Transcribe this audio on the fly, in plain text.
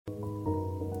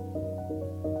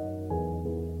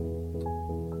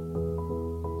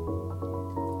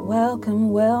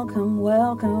Welcome, welcome,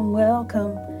 welcome,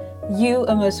 welcome. You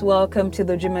are most welcome to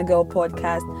the Dreamer Girl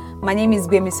podcast. My name is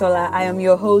Gbemisola. I am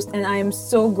your host, and I am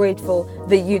so grateful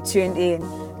that you tuned in.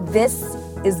 This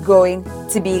is going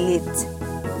to be lit.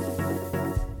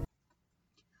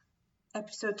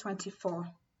 Episode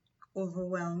 24,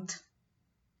 Overwhelmed.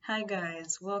 Hi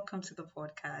guys, welcome to the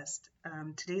podcast.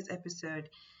 Today's episode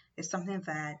is something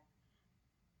that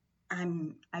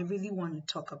I really want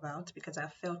to talk about because I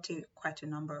felt it quite a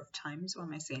number of times. What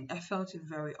am I saying? I felt it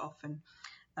very often.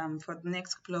 For the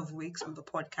next couple of weeks on the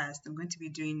podcast, I'm going to be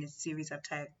doing a series I've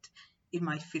tagged In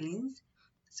My Feelings.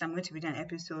 So I'm going to be doing an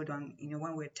episode on,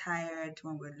 when we're tired,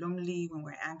 when we're lonely, when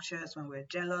we're anxious, when we're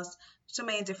jealous. So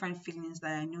many different feelings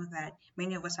that I know that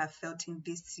many of us have felt in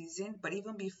this season. But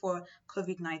even before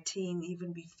COVID-19,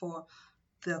 even before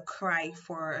the cry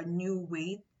for a new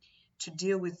way to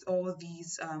deal with all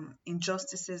these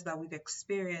injustices that we've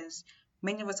experienced,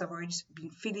 many of us have already been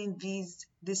feeling these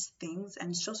things. And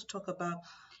it's just to talk about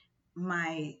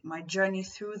my journey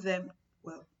through them,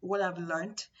 well, what I've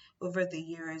learned over the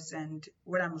years and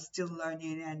what I'm still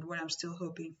learning and what I'm still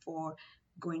hoping for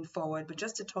going forward. But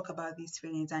just to talk about these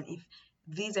feelings, and if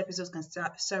these episodes can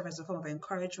serve as a form of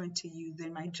encouragement to you,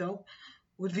 then my job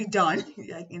would be done,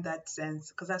 like in that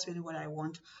sense, because that's really what I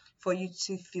want, for you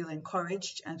to feel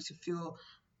encouraged and to feel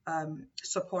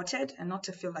supported, and not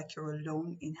to feel like you're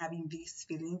alone in having these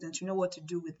feelings, and to know what to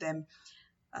do with them,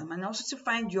 and also to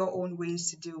find your own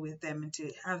ways to deal with them and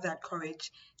to have that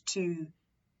courage to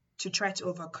try to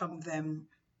overcome them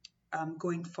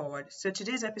going forward. So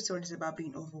today's episode is about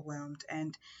being overwhelmed.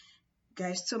 And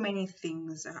guys, so many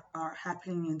things are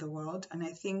happening in the world, and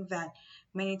I think that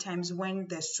many times when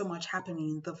there's so much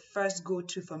happening, the first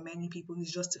go-to for many people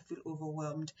is just to feel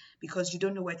overwhelmed because you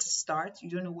don't know where to start, you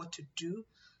don't know what to do.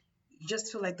 You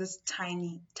just feel like this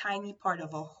tiny part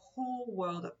of a whole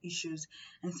world of issues,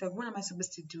 and so what am I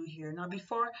supposed to do here now?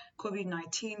 Before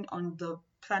COVID-19, on the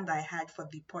plan that I had for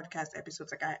the podcast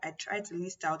episodes, like I tried to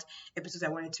list out episodes I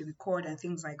wanted to record and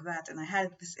things like that, and I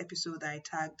had this episode that I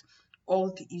tagged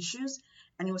all the issues,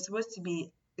 and it was supposed to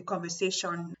be a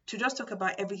conversation to just talk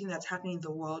about everything that's happening in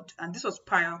the world. And this was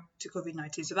prior to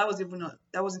COVID-19, so that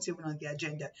wasn't even on the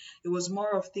agenda. It was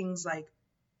more of things like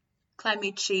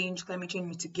climate change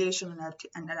mitigation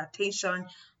and adaptation,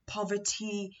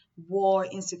 poverty, war,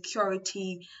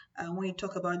 insecurity. When you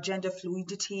talk about gender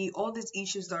fluidity, all these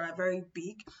issues that are very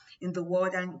big in the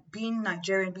world. And being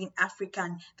Nigerian, being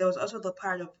African, there was also the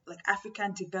part of like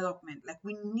African development. Like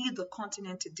we need the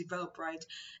continent to develop, right?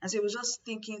 And so it was just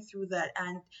thinking through that,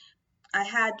 and I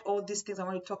had all these things I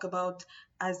want to talk about,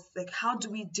 as like, how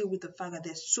do we deal with the fact that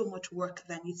there's so much work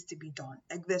that needs to be done?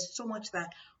 Like there's so much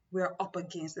that we're up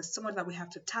against. There's so much that we have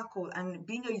to tackle. And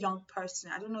being a young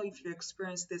person, I don't know if you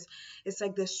experienced this, it's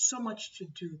like there's so much to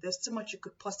do. There's so much you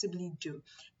could possibly do.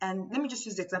 And let me just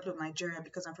use the example of Nigeria,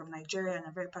 because I'm from Nigeria and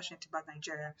I'm very passionate about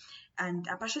Nigeria. And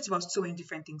I'm passionate about so many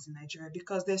different things in Nigeria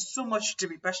because there's so much to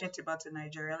be passionate about in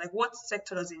Nigeria. Like, what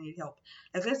sector doesn't need help?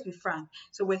 Like, let's be frank.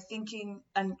 So we're thinking,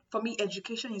 and for me,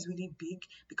 education is really big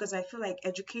because I feel like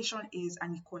education is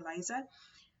an equalizer.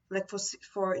 Like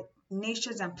for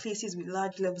nations and places with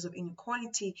large levels of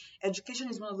inequality, education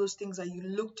is one of those things that you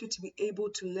look to be able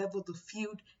to level the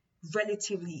field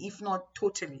relatively, if not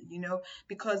totally,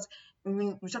 because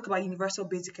when we talk about universal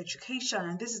basic education,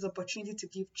 and this is the opportunity to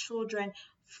give children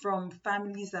from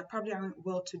families that probably aren't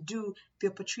well-to-do the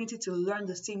opportunity to learn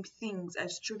the same things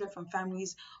as children from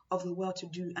families of the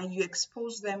well-to-do, and you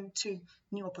expose them to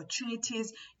new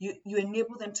opportunities, you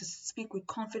enable them to speak with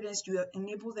confidence, you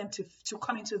enable them to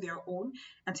come into their own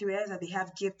and to realize that they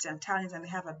have gifts and talents and they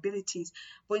have abilities.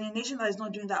 But in a nation that is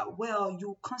not doing that well,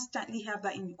 you constantly have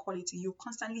that inequality, you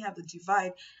constantly have the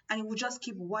divide, and it will just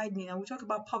keep widening. And we talk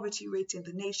about poverty rate in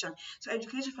the nation. So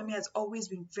education for me has always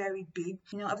been very big.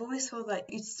 I've always felt that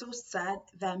it's so sad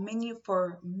that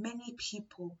for many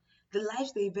people, the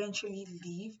lives they eventually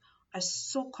live are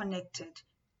so connected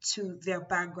to their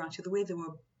background, to the way they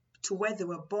were, to where they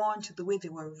were born, to the way they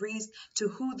were raised, to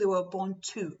who they were born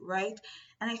to, right?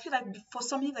 And I feel like for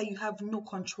something that you have no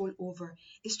control over,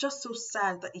 it's just so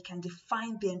sad that it can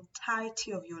define the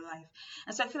entirety of your life.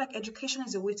 And so I feel like education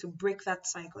is a way to break that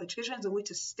cycle. Education is a way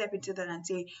to step into that and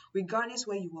say, regardless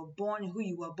where you were born, who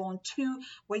you were born to,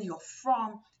 where you're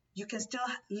from, you can still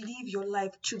live your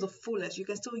life to the fullest. You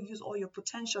can still use all your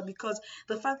potential, because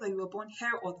the fact that you were born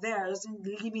here or there doesn't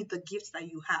limit the gifts that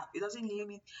you have. It doesn't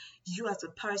limit you as a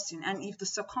person. And if the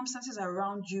circumstances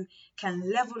around you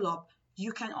can level up,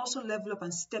 you can also level up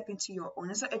and step into your own.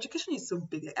 And so education is so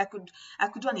big. I could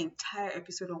do an entire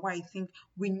episode on why I think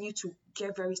we need to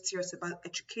get very serious about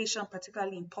education,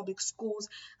 particularly in public schools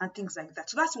and things like that.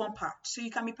 So that's one part. So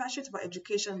you can be passionate about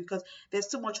education because there's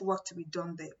so much work to be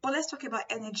done there. But let's talk about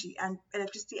energy and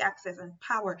electricity access and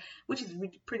power, which is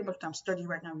really pretty much what I'm studying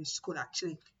right now in school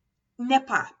actually.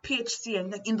 NEPA, PHC,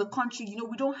 and like in the country,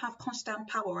 we don't have constant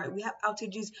power, right? We have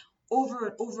outages over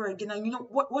and over again. And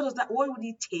what does that, what would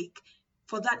it take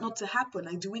for that not to happen?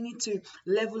 Like, do we need to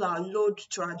level our load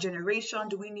to our generation?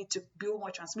 Do we need to build more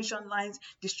transmission lines,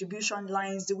 distribution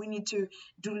lines? Do we need to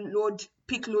do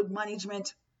peak load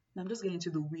management? And I'm just getting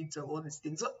into the weeds of all these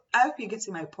things. So I hope you're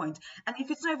getting my point. And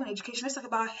if it's not even education, let's talk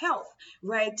about health,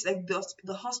 right? Like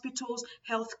the hospitals,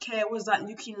 healthcare, what's that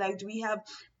looking like? Do we have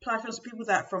platforms for people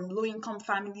that are from low income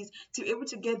families to be able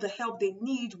to get the help they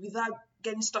need without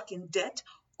getting stuck in debt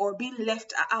or being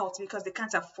left out because they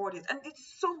can't afford it? And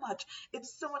it's so much.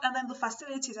 And then the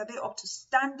facilities, are they up to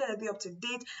standard? Are they up to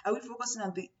date? Are we focusing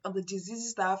on the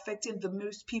diseases that are affecting the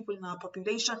most people in our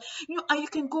population? And you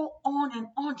can go on and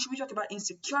on. Should we talk about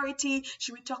insecurity?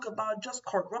 Should we talk about just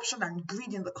corruption and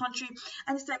greed in the country?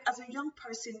 And it's like, as a young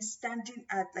person standing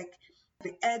at like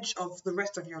the edge of the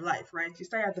rest of your life, right? You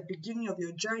start at the beginning of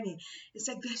your journey. It's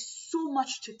like there's so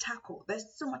much to tackle. There's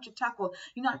so much to tackle.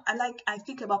 I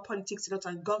think about politics a lot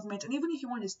and government, and even if you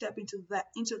want to step into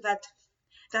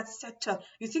that sector,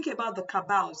 you think about the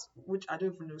cabals, which I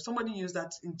don't even know. Somebody used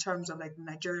that in terms of like the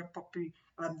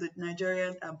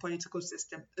Nigerian political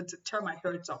system. It's a term I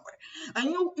heard somewhere.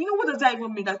 And what does that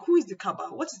even mean? Like, who is the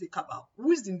cabal? What is the cabal?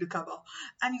 Who is in the cabal?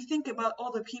 And you think about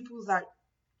all the people that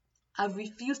have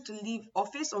refused to leave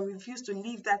office or refused to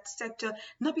leave that sector,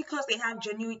 not because they have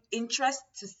genuine interest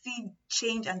to see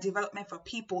change and development for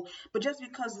people, but just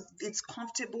because it's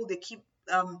comfortable. They keep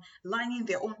lining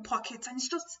their own pockets, and it's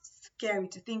just scary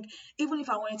to think, even if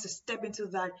I wanted to step into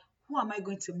that, who am I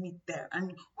going to meet there,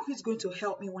 and who is going to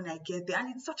help me when I get there?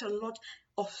 And it's such a lot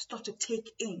of stuff to take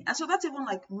in. And so that's even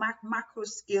like macro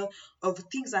scale of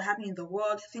things that are happening in the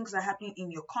world, things that are happening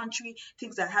in your country,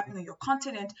 things that are happening on your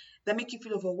continent that make you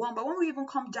feel overwhelmed. But when we even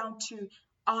come down to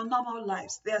our normal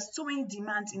lives, there are so many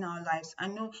demands in our lives. I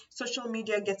know social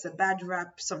media gets a bad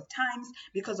rap sometimes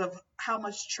because of how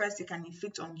much stress it can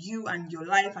inflict on you and your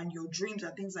life and your dreams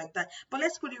and things like that. But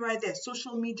let's put it right there.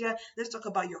 Social media, let's talk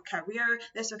about your career.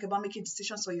 Let's talk about making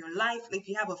decisions for your life. Like, if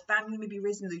you have a family, maybe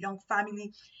raising a young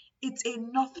family, it's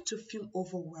enough to feel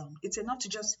overwhelmed. It's enough to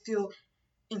just feel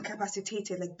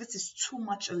incapacitated. Like, this is too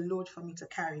much a load for me to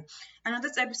carry. And on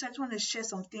this episode, I just want to share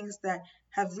some things that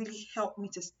have really helped me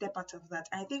to step out of that.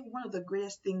 And I think one of the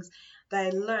greatest things that I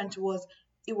learned was,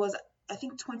 I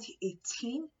think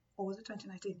 2018, or was it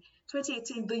 2019?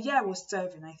 2018, the year I was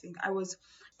serving, I think. I was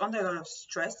under a lot of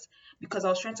stress because I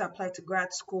was trying to apply to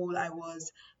grad school. I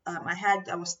was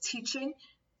teaching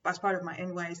as part of my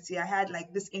NYC. I had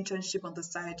like this internship on the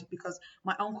side because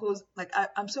my uncles, like,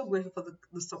 I'm so grateful for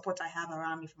the support I have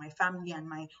around me, for my family and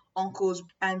my uncles,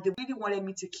 and they really wanted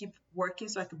me to keep working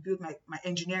so I could build my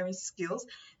engineering skills.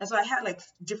 And so I had like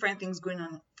different things going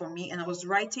on for me, and I was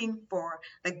writing for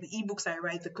like the ebooks I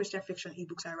write, the Christian fiction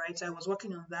ebooks I write. So I was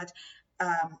working on that.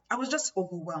 I was just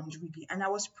overwhelmed really, and I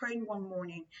was praying one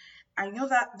morning. I know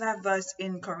that verse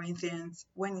in Corinthians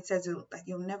when it says like,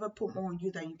 you'll never put more on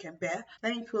you than you can bear.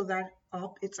 Let me pull that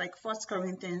up. It's like 1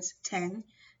 Corinthians 10,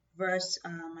 verse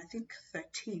I think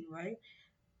 13, right?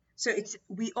 So it's,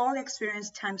 we all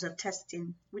experience times of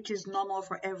testing, which is normal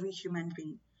for every human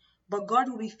being. But God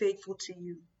will be faithful to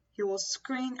you. He will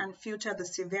screen and filter the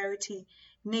severity,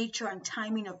 nature, and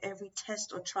timing of every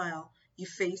test or trial you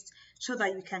face so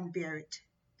that you can bear it.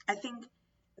 I think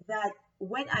that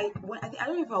I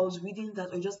don't know if I was reading that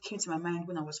or it just came to my mind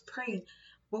when I was praying,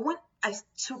 but when I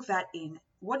took that in,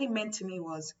 what it meant to me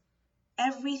was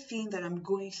everything that I'm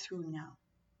going through now,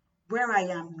 where I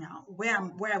am now,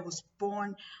 where I was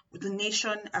born, with the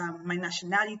nation, my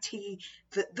nationality,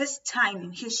 this time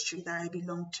in history that I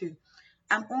belong to,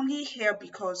 I'm only here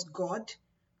because God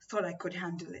thought I could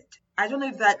handle it. I don't know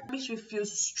if that makes you feel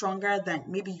stronger than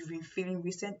maybe you've been feeling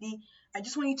recently. I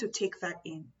just want you to take that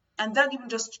in. And that even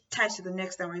just ties to the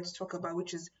next thing I wanted to talk about,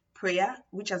 which is prayer,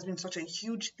 which has been such a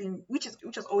huge thing, which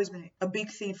has always been a big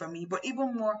thing for me, but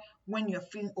even more when you're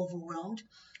feeling overwhelmed.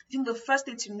 I think the first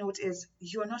thing to note is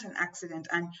you're not an accident,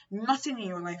 and nothing in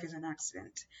your life is an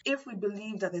accident. If we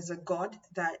believe that there's a God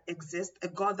that exists, a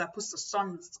God that puts the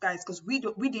sun in the skies, because we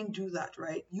didn't do that,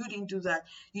 right? You didn't do that.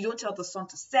 You don't tell the sun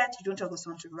to set, you don't tell the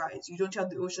sun to rise, you don't tell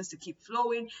the oceans to keep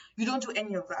flowing, you don't do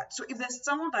any of that. So if there's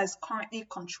someone that is currently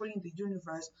controlling the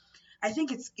universe, I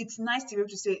think it's nice to be able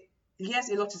to say, yes,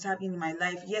 a lot is happening in my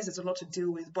life. Yes, there's a lot to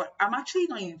deal with, but I'm actually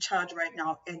not in charge right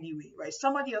now anyway, right?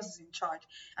 Somebody else is in charge.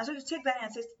 And so to take that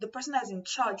and say, the person that's in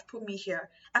charge put me here.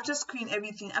 After screening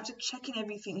everything, after checking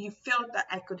everything, he felt that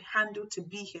I could handle to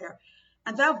be here.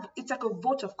 And that it's like a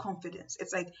vote of confidence.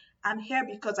 It's like, I'm here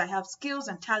because I have skills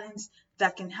and talents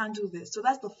that can handle this. So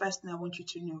that's the first thing I want you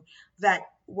to know, that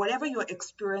whatever you're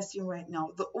experiencing right now,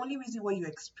 the only reason why you're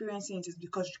experiencing it is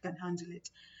because you can handle it.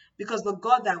 Because the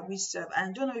God that we serve, and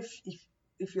I don't know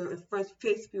if you're a first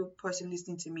faith-filled person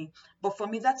listening to me, but for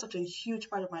me that's such a huge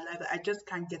part of my life that I just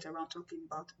can't get around talking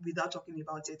about without talking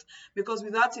about it. Because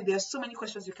without it, there's so many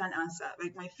questions you can't answer.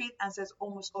 Like my faith answers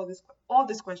almost all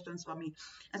these questions for me.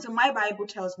 And so my Bible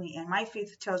tells me, and my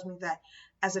faith tells me that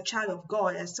as a child of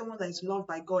God, as someone that is loved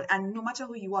by God, and no matter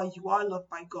who you are loved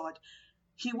by God.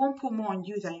 He won't put more on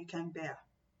you than you can bear.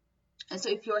 And so,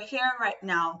 if you're here right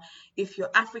now, if you're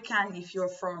African, if you're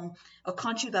from a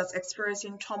country that's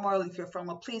experiencing turmoil, if you're from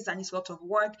a place that needs a lot of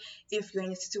work, if you're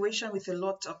in a situation with a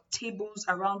lot of tables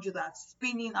around you that's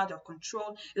spinning out of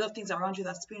control, a lot of things around you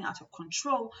that's spinning out of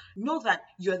control, know that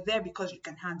you're there because you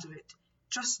can handle it.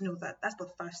 Just know that. That's the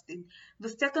first thing. The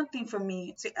second thing for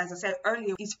me, as I said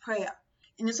earlier, is prayer.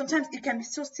 Sometimes it can be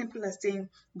so simple as saying,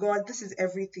 God, this is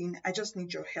everything. I just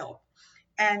need your help.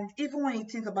 And even when you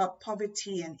think about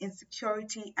poverty and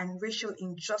insecurity and racial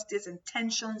injustice and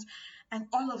tensions and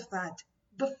all of that,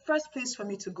 the first place for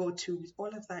me to go to with all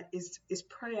of that is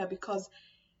prayer. Because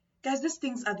guys, these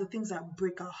things are the things that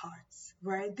break our hearts,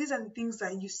 right? These are the things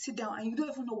that you sit down and you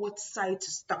don't even know what side to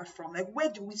start from. Like, where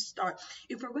do we start?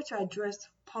 If we're going to address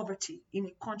poverty in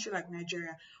a country like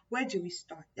Nigeria, where do we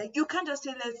start? Like, you can't just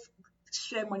say, let's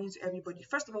share money to everybody.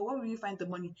 First of all, where will you find the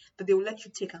money that they will let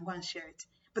you take and go and share it?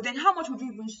 But then how much would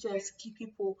you even share to keep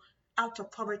people out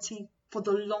of poverty for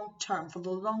the long term, for the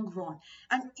long run?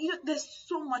 And there's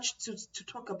so much to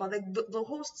talk about, like the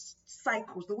whole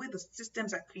cycles, the way the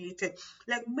systems are created.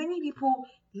 Like many people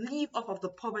live off of the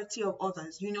poverty of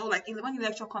others, like when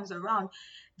election comes around,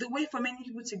 the way for many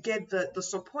people to get the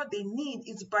support they need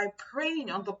is by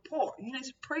preying on the poor,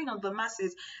 it's preying on the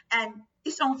masses. And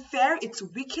it's unfair, it's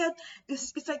wicked.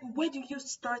 It's like, where do you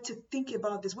start to think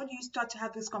about this? Where do you start to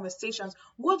have these conversations?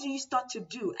 What do you start to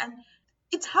do? And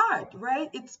it's hard, right?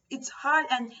 It's hard,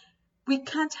 and we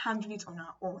can't handle it on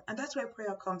our own. And that's where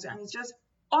prayer comes in. And it's just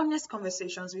honest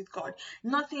conversations with God.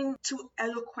 Nothing too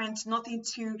eloquent, nothing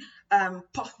too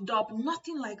puffed up,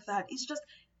 nothing like that. It's just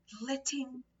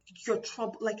letting your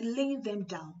trouble, like laying them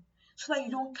down, so that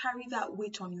you don't carry that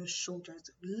weight on your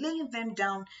shoulders. Laying them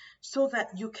down so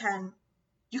that you can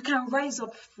rise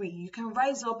up free, you can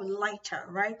rise up lighter,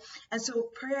 right? And so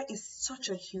prayer is such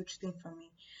a huge thing for me.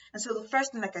 And so the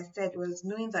first thing, like I said, was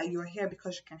knowing that you're here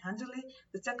because you can handle it.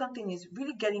 The second thing is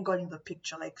really getting God in the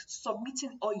picture, like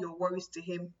submitting all your worries to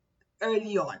Him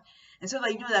early on. And so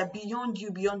that you know that beyond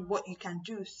you, beyond what you can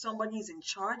do, somebody is in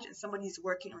charge and somebody is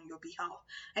working on your behalf.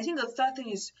 I think the third thing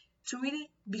is to really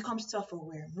become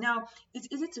self-aware. Now, it's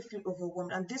easy to feel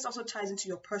overwhelmed, and this also ties into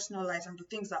your personal life and the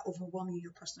things that overwhelm you in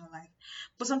your personal life.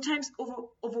 But sometimes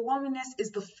overwhelmingness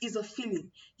is a feeling.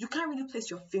 You can't really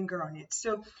place your finger on it.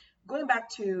 So going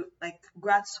back to like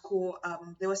grad school,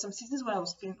 there were some seasons where I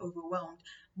was feeling overwhelmed,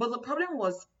 but the problem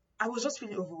was I was just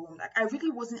feeling overwhelmed. Like I really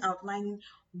wasn't outlining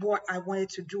what I wanted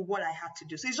to do, what I had to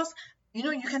do. So it's just, you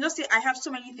can just say, I have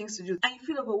so many things to do. And you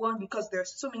feel overwhelmed because there are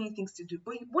so many things to do.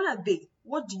 But what are they?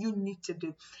 What do you need to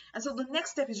do? And so the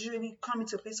next step is usually coming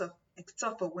to a place of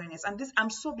self-awareness. And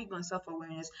I'm so big on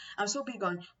self-awareness. I'm so big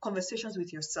on conversations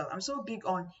with yourself. I'm so big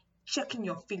on checking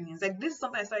your feelings. Like this is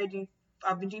something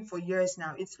I've been doing for years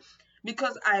now. It's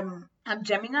because I'm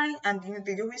Gemini, and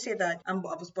they always say that I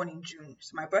was born in June.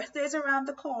 So my birthday is around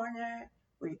the corner.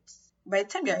 Wait, by the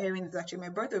time you're hearing this, actually, my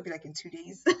birthday will be like in 2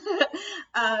 days.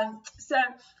 So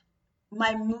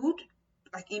my mood,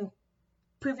 like in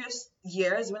previous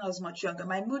years when I was much younger,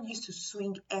 my mood used to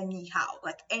swing anyhow,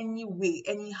 like any way,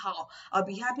 anyhow. I'll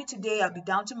be happy today, I'll be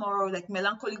down tomorrow, like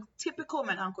melancholic, typical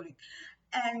melancholic.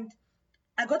 And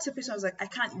I got to a place where I was like, I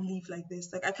can't live like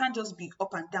this. Like, I can't just be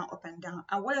up and down, up and down.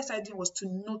 And what I started doing was to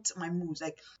note my moods.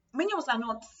 Like, many of us are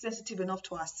not sensitive enough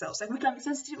to ourselves. Like, we can be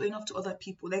sensitive enough to other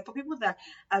people. Like, for people that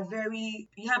are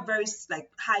you have very, like,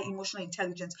 high emotional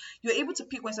intelligence, you're able to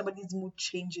pick when somebody's mood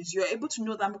changes. You're able to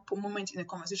know that moment in a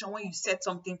conversation when you said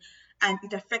something and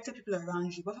it affected people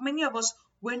around you. But for many of us,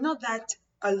 we're not that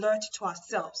alert to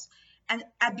ourselves. And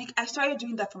I started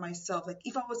doing that for myself. Like,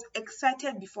 if I was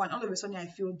excited before and all of a sudden I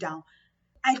feel down,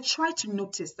 I try to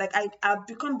notice. Like I've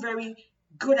become very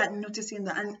good at noticing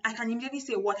that, and I can immediately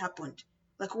say what happened.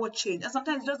 Like what changed? And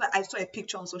sometimes it's just like I saw a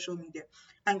picture on social media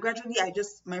and gradually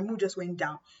my mood just went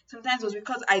down. Sometimes it was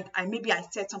because I maybe I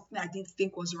said something I didn't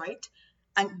think was right.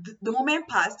 And the moment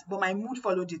passed, but my mood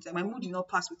followed it. And my mood did not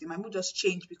pass with it. My mood just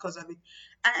changed because of it.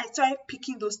 And I started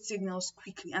picking those signals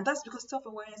quickly. And that's because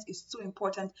self-awareness is so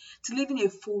important to living a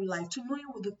full life, to knowing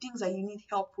what the things that you need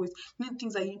help with, knowing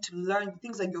things that you need to learn, the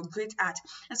things that you're great at.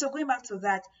 And so going back to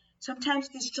that, sometimes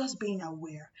it's just being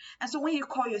aware. And so when you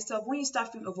call yourself, when you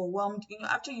start feeling overwhelmed,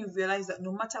 after you realize that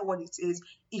no matter what it is,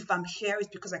 if I'm here, it's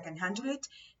because I can handle it.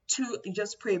 Two, you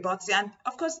just pray about it. And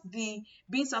of course, the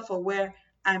being self-aware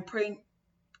and praying,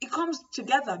 it comes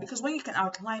together, because when you can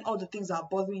outline all the things that are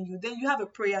bothering you, then you have a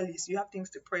prayer list, you have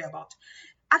things to pray about.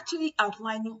 Actually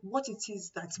outlining what it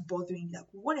is that's bothering you, like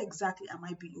what exactly am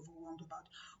I being overwhelmed about,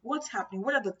 what's happening,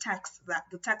 what are the tasks that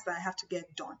I have to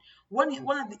get done, what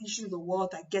are the issues in the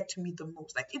world that get to me the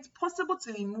most. Like, it's possible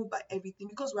to be moved by everything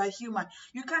because we're human.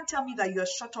 You can't tell me that you're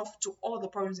shut off to all the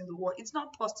problems in the world. It's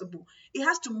not possible. It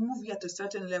has to move you at a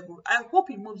certain level. I hope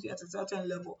it moves you at a certain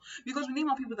level, because we need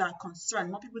more people that are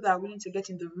concerned, more people that are willing to get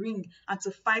in the ring and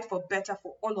to fight for better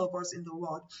for all of us in the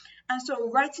world. And so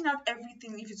writing out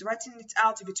everything, if it's writing it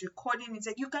out, if it's recording, it's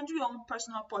like you can do your own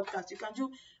personal podcast. You can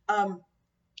do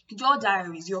your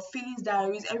diaries, your feelings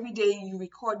diaries. Every day you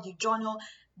record, you journal.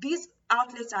 These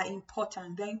outlets are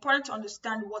important. They're important to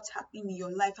understand what's happening in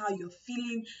your life, how you're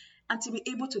feeling, and to be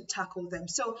able to tackle them.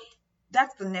 So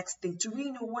that's the next thing, to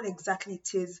really know what exactly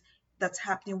it is that's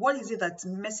happening. What is it that's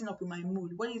messing up with my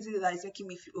mood? What is it that is making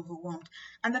me feel overwhelmed?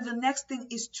 And then the next thing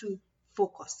is to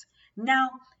focus. Now,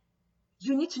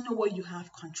 you need to know what you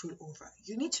have control over.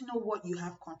 You need to know what you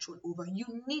have control over.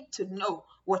 You need to know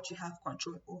what you have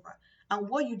control over. And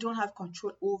what you don't have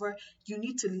control over, you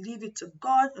need to leave it to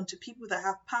God and to people that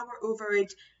have power over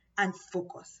it, and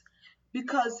focus.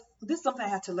 Because this is something I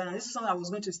had to learn. And this is something I was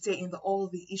going to say in the All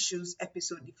the Issues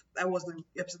episode. If that was the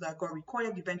episode that got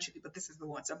recorded eventually, but this is the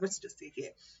one. So I'm going to just say here.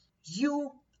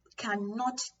 You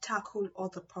cannot tackle all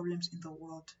the problems in the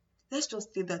world. Let's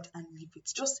just say that and leave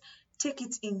it. Just take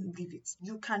it in, leave it.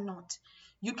 You cannot.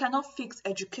 You cannot fix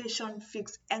education,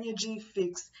 fix energy,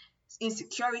 fix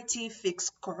insecurity,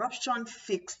 fix corruption,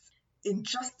 fix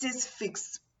injustice,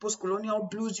 fix post-colonial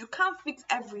blues. You can't fix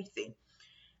everything.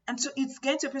 And so it's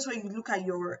getting to a place where you look at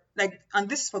your, like, and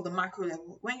this is for the macro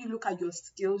level, when you look at your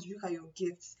skills, you look at your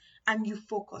gifts, and you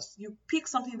focus. You pick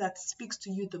something that speaks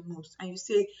to you the most, and you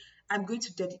say, I'm going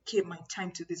to dedicate my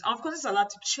time to this. And of course, it's allowed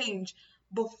to change,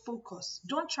 but focus.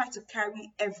 Don't try to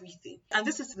carry everything. And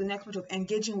this is the next point of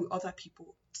engaging with other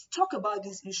people. Talk about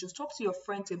these issues. Talk to your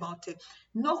friends about it.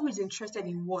 Know who is interested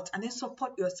in what, and then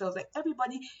support yourselves. Like,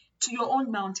 everybody to your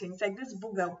own mountain. It's like this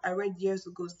book that I read years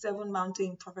ago, Seven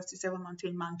Mountain Prophecy, Seven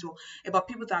Mountain Mantle, about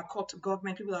people that are called to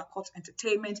government, people that are called to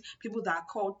entertainment, people that are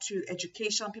called to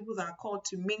education, people that are called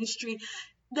to ministry.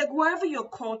 Like, wherever you're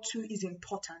called to is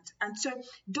important. And so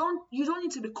you don't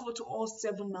need to be called to all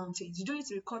seven mountains. You don't need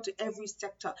to be called to every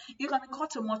sector. You can be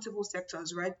called to multiple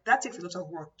sectors, right? That takes a lot of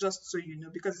work, just so you know,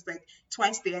 because it's like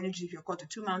twice the energy if you're called to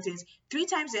two mountains, three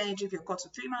times the energy if you're called to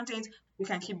three mountains. We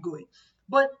can keep going.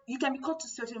 But you can be called to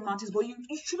certain mountains, but you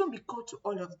shouldn't be called to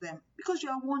all of them, because you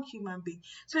are one human being.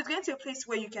 So it's getting to a place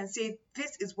where you can say,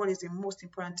 this is what is the most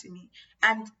important to me,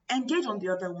 and engage on the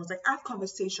other ones. Like, have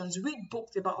conversations, read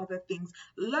books about other things,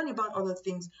 learn about other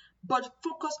things, but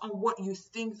focus on what you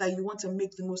think that you want to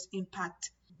make the most impact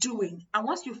doing. And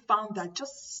once you found that,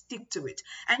 just stick to it.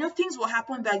 I know things will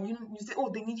happen that you say,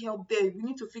 oh, they need help there, we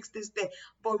need to fix this there,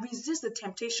 but resist the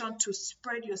temptation to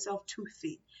spread yourself too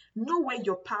thin. Know where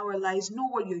your power lies, know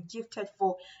what you're gifted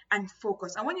for, and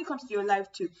focus. And when it comes to your life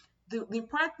too, the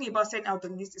important thing about setting out the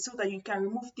list is so that you can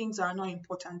remove things that are not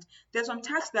important. There's some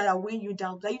tasks that are weighing you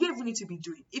down that you don't even need to be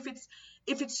doing. If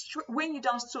it's weighing you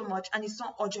down so much and it's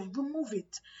not urgent, remove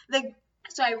it. Like,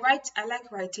 so I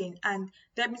like writing, and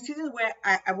there have been seasons where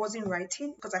I wasn't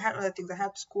writing because I had other things. I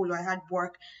had school or I had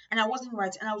work, and I wasn't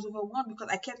writing, and I was overwhelmed because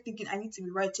I kept thinking I need to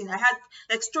be writing. I had,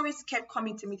 like, stories kept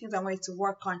coming to me, things I wanted to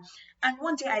work on. And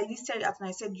one day I listed it out and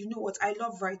I said, you know what, I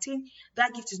love writing.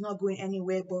 That gift is not going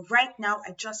anywhere, but right now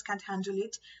I just can't handle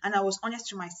it. And I was honest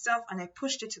to myself, and I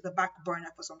pushed it to the back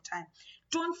burner for some time.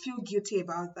 Don't feel guilty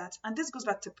about that. And this goes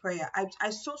back to prayer. I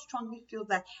so strongly feel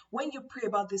that when you pray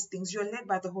about these things, you're led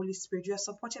by the Holy Spirit, you're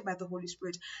supported by the Holy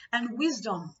Spirit. And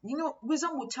wisdom, wisdom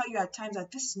will tell you at times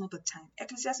that this is not the time.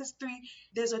 Ecclesiastes 3,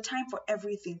 there's a time for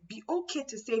everything. Be okay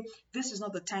to say, this is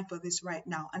not the time for this right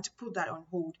now, and to put that on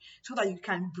hold so that you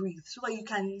can breathe, so that you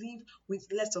can live with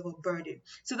less of a burden.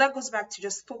 So that goes back to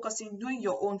just focusing, knowing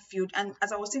your own field, and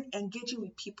as I was saying, engaging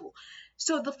with people.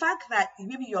 So the fact that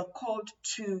maybe you're called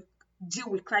to deal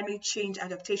with climate change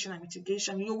adaptation and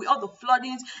mitigation. With all the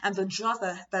floodings and the droughts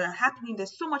that are happening,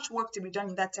 there's so much work to be done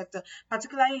in that sector,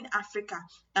 particularly in Africa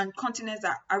and continents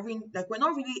that are in, like, we're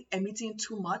not really emitting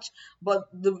too much, but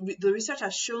the research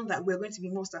has shown that we're going to be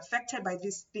most affected by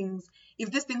these things if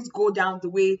these things go down the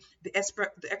way the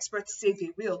experts say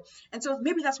they will. And so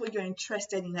maybe that's what you're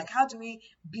interested in, like, how do we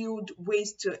build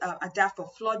ways to adapt for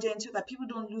flooding so that people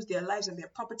don't lose their lives and their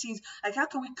properties? Like, how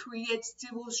can we create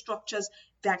stable structures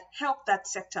that help that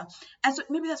sector? And so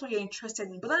maybe that's what you're interested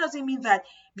in. But that doesn't mean that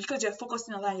because you're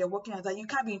focusing on that and you're working on that, you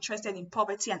can't be interested in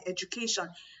poverty and education.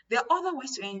 There are other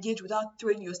ways to engage without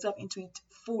throwing yourself into it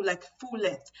full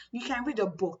length. You can read a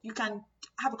book, you can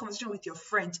have a conversation with your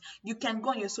friends, you can go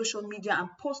on your social media and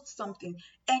post something,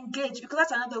 engage, because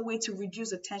that's another way to reduce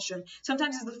the tension.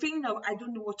 Sometimes it's the feeling of, I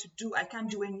don't know what to do, I can't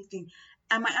do anything.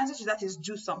 And my answer to that is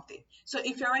do something. So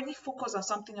if you're already focused on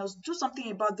something else, do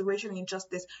something about the racial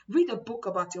injustice. Read a book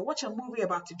about it, watch a movie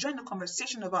about it, join a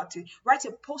conversation about it, write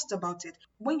a post about it.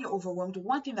 When you're overwhelmed,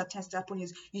 one thing that tends to happen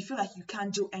is you feel like you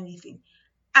can't do anything.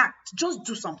 Act, just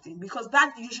do something, because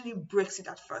that usually breaks it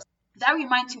at first. That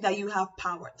reminds you that you have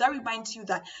power. That reminds you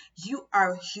that you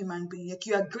are a human being. Like,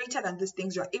 you are greater than these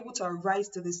things. You are able to arise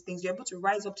to these things. You're able to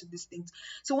rise up to these things.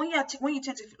 So when you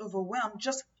tend to feel overwhelmed,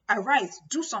 just arise,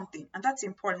 do something, and that's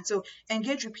important. So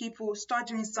engage with people, start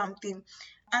doing something. And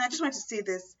I just want to say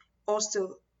this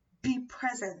also: be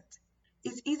present.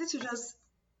 It's easy to just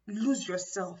lose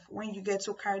yourself when you get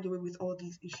so carried away with all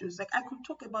these issues. Like, I could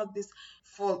talk about this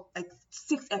for like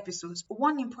 6 episodes.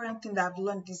 One important thing that I've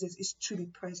learned these days is to be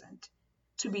present,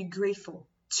 to be grateful,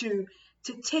 to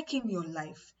take in your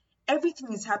life.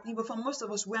 Everything is happening, but for most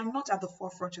of us, we are not at the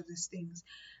forefront of these things.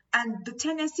 And the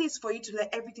tendency is for you to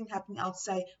let everything happen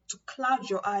outside to cloud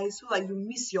your eyes so that you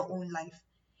miss your own life.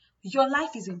 Your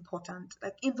life is important.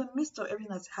 Like, in the midst of everything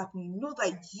that's happening, know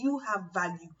that you have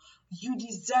value. You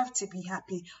deserve to be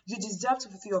happy. You deserve to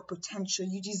fulfill your potential.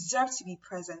 You deserve to be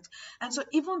present. And so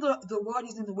even though the world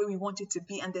isn't the way we want it to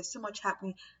be and there's so much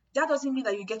happening, that doesn't mean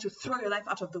that you get to throw your life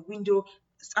out of the window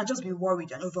and just be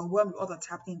worried and overwhelmed with all that's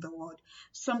happening in the world.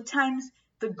 Sometimes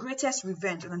the greatest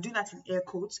revenge, and I'm doing that in air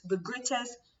quotes, the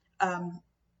greatest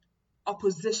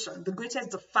opposition, the greatest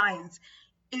defiance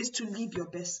is to live your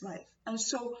best life. And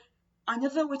so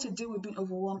another way to deal with being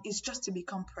overwhelmed is just to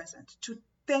become present, to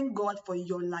thank God for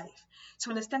your life, to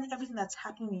understand everything that's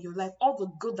happening in your life, all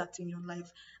the good that's in your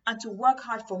life, and to work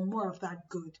hard for more of that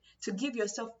good, to give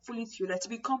yourself fully to your life, to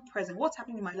become present. What's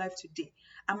happening in my life today?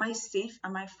 Am I safe?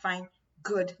 Am I fine?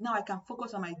 Good. Now I can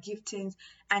focus on my giftings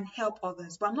and help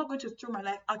others. But I'm not going to throw my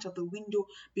life out of the window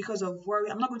because of worry.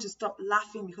 I'm not going to stop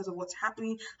laughing because of what's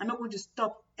happening. I'm not going to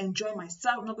stop enjoying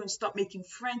myself. I'm not going to stop making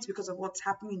friends because of what's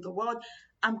happening in the world.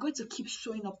 I'm going to keep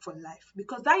showing up for life,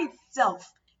 because that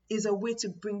itself is a way to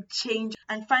bring change.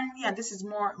 And finally, and this is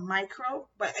more micro,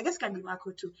 but I guess it can be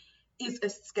macro too, is a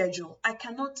schedule. I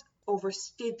cannot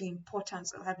overstate the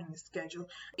importance of having a schedule.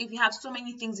 If you have so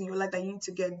many things in your life that you need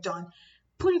to get done,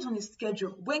 put it on a schedule.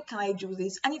 When can I do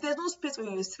this? And if there's no space for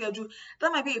your schedule,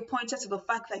 that might be a pointer to the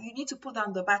fact that you need to put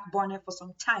down the back burner for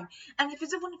some time. And if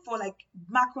it's even for like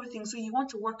macro things, so you want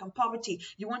to work on poverty,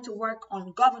 you want to work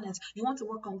on governance, you want to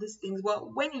work on these things,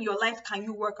 well, when in your life can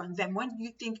you work on them? When do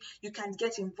you think you can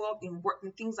get involved in work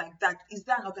and things like that? Is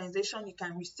there an organization you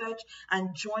can research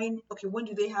and join? Okay, when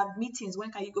do they have meetings? When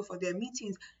can you go for their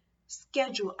meetings?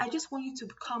 Schedule. I just want you to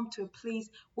come to a place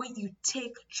where you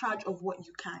take charge of what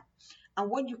you can. And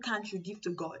what you can't, you give to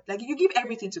God. Like, you give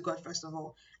everything to God, first of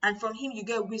all. And from Him, you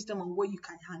get wisdom on what you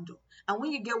can handle. And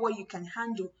when you get what you can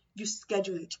handle, you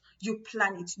schedule it, you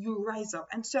plan it, you rise up.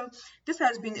 And so this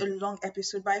has been a long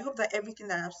episode, but I hope that everything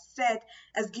that I've said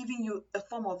has given you a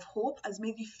form of hope, has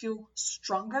made you feel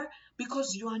stronger,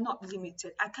 because you are not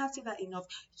limited. I can't say that enough.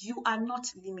 You are not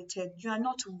limited. You are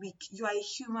not weak. You are a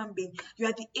human being. You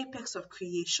are the apex of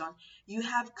creation. You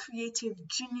have creative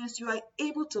genius. You are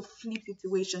able to flip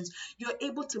situations. You're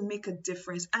able to make a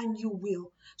difference, and you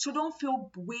will. So don't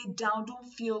feel weighed down.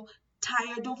 Don't feel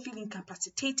tired. Don't feel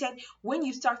incapacitated. When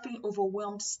you start feeling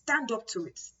overwhelmed, stand up to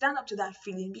it. Stand up to that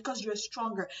feeling, because you're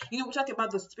stronger. We talk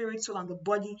about the spirit, soul, and the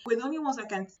body. We're the only ones that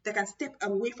can step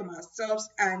away from ourselves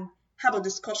and have a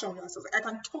discussion with ourselves. Like, I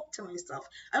can talk to myself.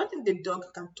 I don't think the dog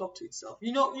can talk to itself.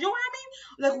 You know what I mean?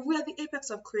 Like, we are the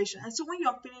apex of creation. And so when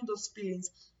you're feeling those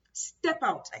feelings, step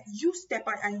out. Like, you step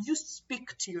out and you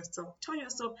speak to yourself. Tell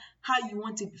yourself how you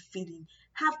want to be feeling.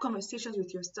 Have conversations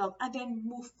with yourself and then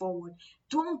move forward.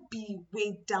 Don't be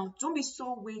weighed down. Don't be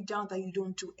so weighed down that you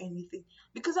don't do anything,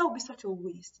 because that would be such a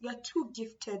waste. You're too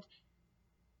gifted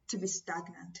to be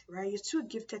stagnant, right? You're too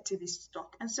gifted to be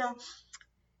stuck. And so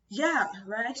yeah,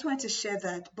 right. I just wanted to share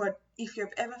that. But if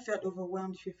you've ever felt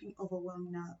overwhelmed, if you feel overwhelmed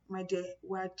now, my dear,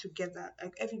 we're together.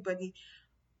 Like everybody,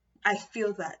 I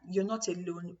feel that you're not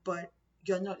alone, but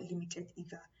you're not limited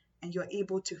either. And you're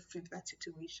able to flip that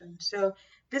situation. So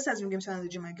this has been Games on the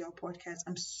Gym My Girl podcast.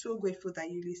 I'm so grateful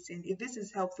that you listened. If this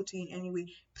is helpful to you in any way,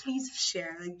 please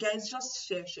share. Like guys, just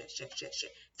share, share, share, share, share.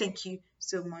 Thank you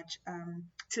so much.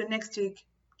 Till next week,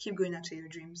 keep going after your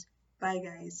dreams. Bye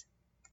guys.